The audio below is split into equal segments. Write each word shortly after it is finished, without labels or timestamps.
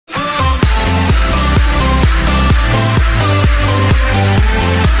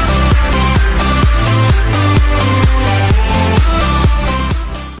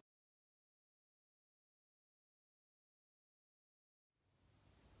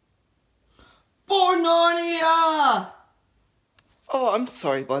Narnia! Oh, I'm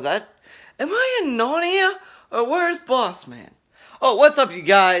sorry about that. Am I in Narnia? Or where's Boss Man? Oh, what's up, you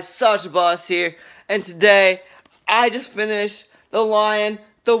guys? Sasha Boss here. And today, I just finished The Lion,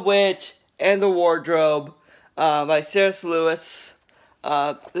 the Witch, and the Wardrobe by C.S. Lewis.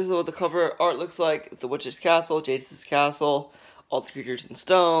 This is what the cover art looks like. It's the witch's castle, Jadis' castle, all the creatures in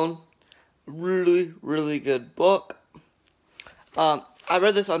stone. Really, really good book. I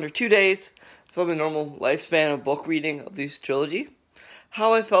read this under 2 days. It's probably a normal lifespan of book reading of this trilogy.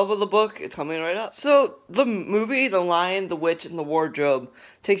 How I felt about the book is coming right up. So, the movie, The Lion, the Witch, and the Wardrobe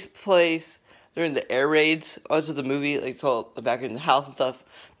takes place during the air raids onto the movie, like so back in the house and stuff.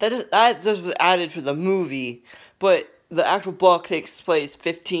 That just was added for the movie, but the actual book takes place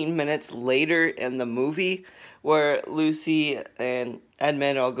 15 minutes later in the movie, where Lucy and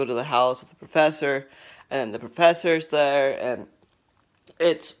Edmund all go to the house with the professor, and the professor's there, and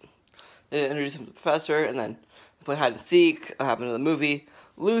they introduce him to the professor, and then they play hide and seek. What happened in the movie?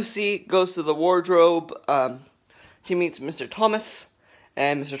 Lucy goes to the wardrobe. She meets Mr. Thomas,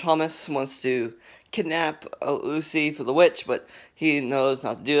 and Mr. Thomas wants to kidnap Lucy for the witch, but he knows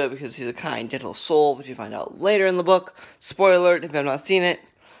not to do it because he's a kind, gentle soul, which you find out later in the book. Spoiler alert if you have not seen it.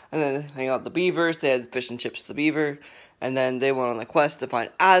 And then they hang out with the beavers. They had fish and chips to the beaver, and then they went on the quest to find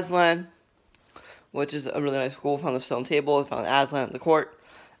Aslan, which is a really nice school. Found the stone table and found Aslan in the court.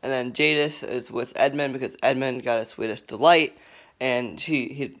 And then Jadis is with Edmund because Edmund got his sweetest delight, and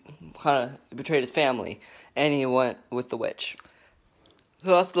he kind of betrayed his family, and he went with the witch. So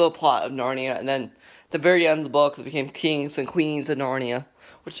that's the little plot of Narnia. And then at the very end of the book, they became kings and queens of Narnia,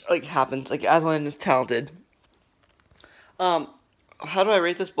 which happens. Aslan is talented. How do I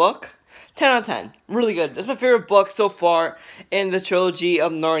rate this book? 10 out of 10. Really good. It's my favorite book so far in the trilogy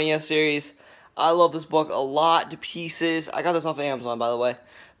of Narnia series. I love this book a lot to pieces. I got this off of Amazon, by the way.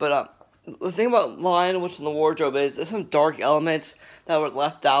 But the thing about Lion, Witch, and the Wardrobe is there's some dark elements that were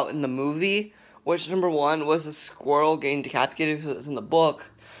left out in the movie. Which, number one, was the squirrel getting decapitated because it's in the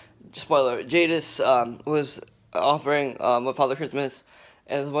book. Spoiler, Jadis was offering with Father Christmas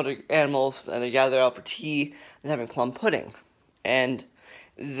and there's a bunch of animals, and they gather out for tea and having plum pudding. And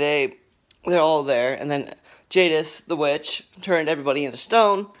they're all there, and then Jadis, the witch, turned everybody into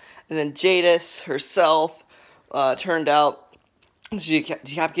stone, and then Jadis herself turned out. She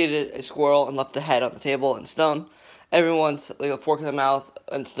decapitated a squirrel and left the head on the table in stone. Everyone's a fork in the mouth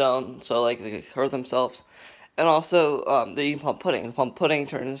and stone, so they could hurt themselves. And also, they eat plum pudding. The plum pudding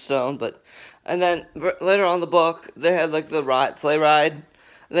turned into stone, and then later on in the book, they had the sleigh ride.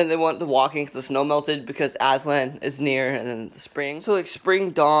 And then they went to walking because the snow melted because Aslan is near, and then the spring. So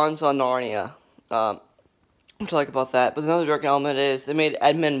spring dawns on Narnia. What I like about that. But another dark element is they made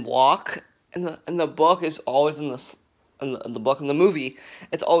Edmund walk. In the book, it's always in the book. In the movie,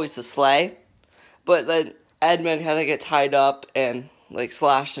 it's always the sleigh. But then Edmund had to get tied up and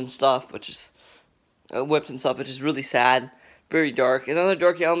slashed and stuff, which is whipped and stuff, which is really sad, very dark. Another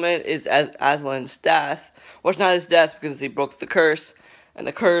dark element is Aslan's death, well, it's not his death because he broke the curse, and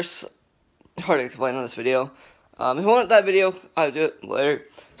the curse hard to explain on this video. If you want that video, I'll do it later.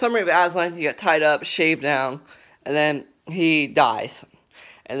 Summary of Aslan: he got tied up, shaved down, and then he dies,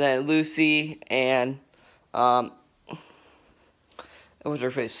 and then Lucy and what was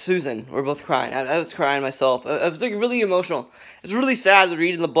her face? Susan. We're both crying. I was crying myself. I was really emotional. It's really sad to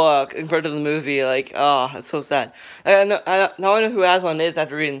read in the book compared to the movie. It's so sad. Now I know who Aslan is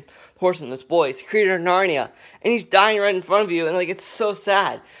after reading The Horse and This Boy. It's the creator of Narnia, and he's dying right in front of you, and it's so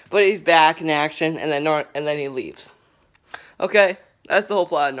sad. But he's back in action, and then he leaves. Okay, that's the whole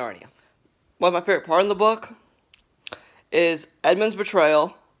plot of Narnia. My favorite part in the book is Edmund's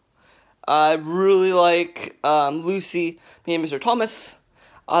betrayal. I really like Lucy being Mr. Thomas.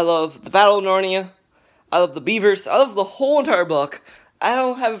 I love the Battle of Narnia. I love the beavers. I love the whole entire book. I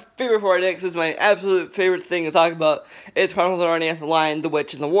don't have a favorite part in it because it's my absolute favorite thing to talk about. It's Chronicles of Narnia, The Lion, the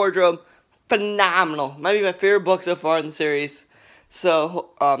Witch, and the Wardrobe. Phenomenal. Might be my favorite book so far in the series.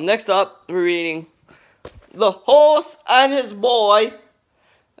 So, next up, we're reading The Horse and His Boy.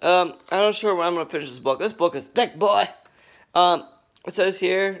 I'm not sure when I'm going to finish this book. This book is thick, boy. It says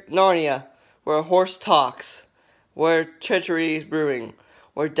here, Narnia, where a horse talks, where treachery is brewing,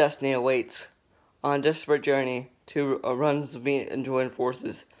 where destiny awaits. On a desperate journey to runs of meat and joined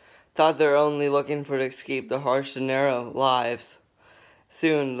forces, thought they're only looking for to escape the harsh and narrow lives.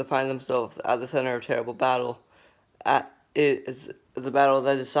 Soon they find themselves at the center of a terrible battle. It is the battle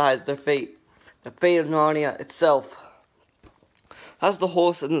that decides their fate, the fate of Narnia itself. That's The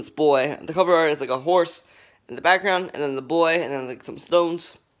Horse and This Boy. The cover art is a horse in the background, and then the boy, and then some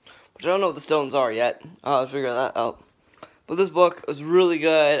stones, which I don't know what the stones are yet. I'll figure that out. But this book was really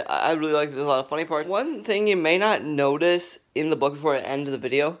good. I really liked it. There's a lot of funny parts. One thing you may not notice in the book before the end of the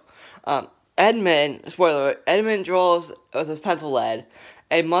video, Edmund, spoiler alert, Edmund draws with his pencil lead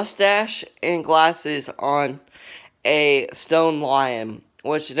a mustache and glasses on a stone lion,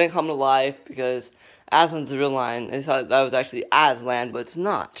 which didn't come to life because Aslan's the real lion. They thought that was actually Aslan, but it's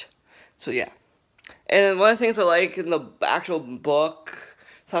not. So yeah. And one of the things I like in the actual book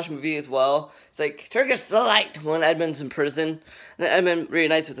 / movie as well, it's like Turkish delight when Edmund's in prison. And then Edmund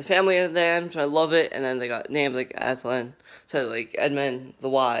reunites with his family at the end, which I love it. And then they got names like Aslan, so like Edmund the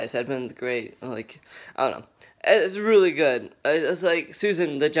Wise, Edmund the Great. Like, I don't know. It's really good. It's like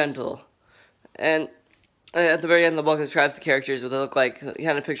Susan the Gentle. And at the very end of the book, it describes the characters, what they look like. You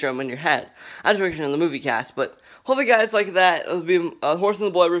had a picture of them in your head. I had a picture in the movie cast, but hopefully you guys like that. It'll be a Horse and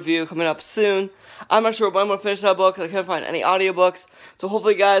the Boy review coming up soon. I'm not sure when I'm going to finish that book, because I couldn't find any audiobooks. So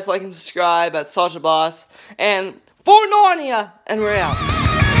hopefully you guys like and subscribe at Sasha Boss. And for Narnia! And we're out.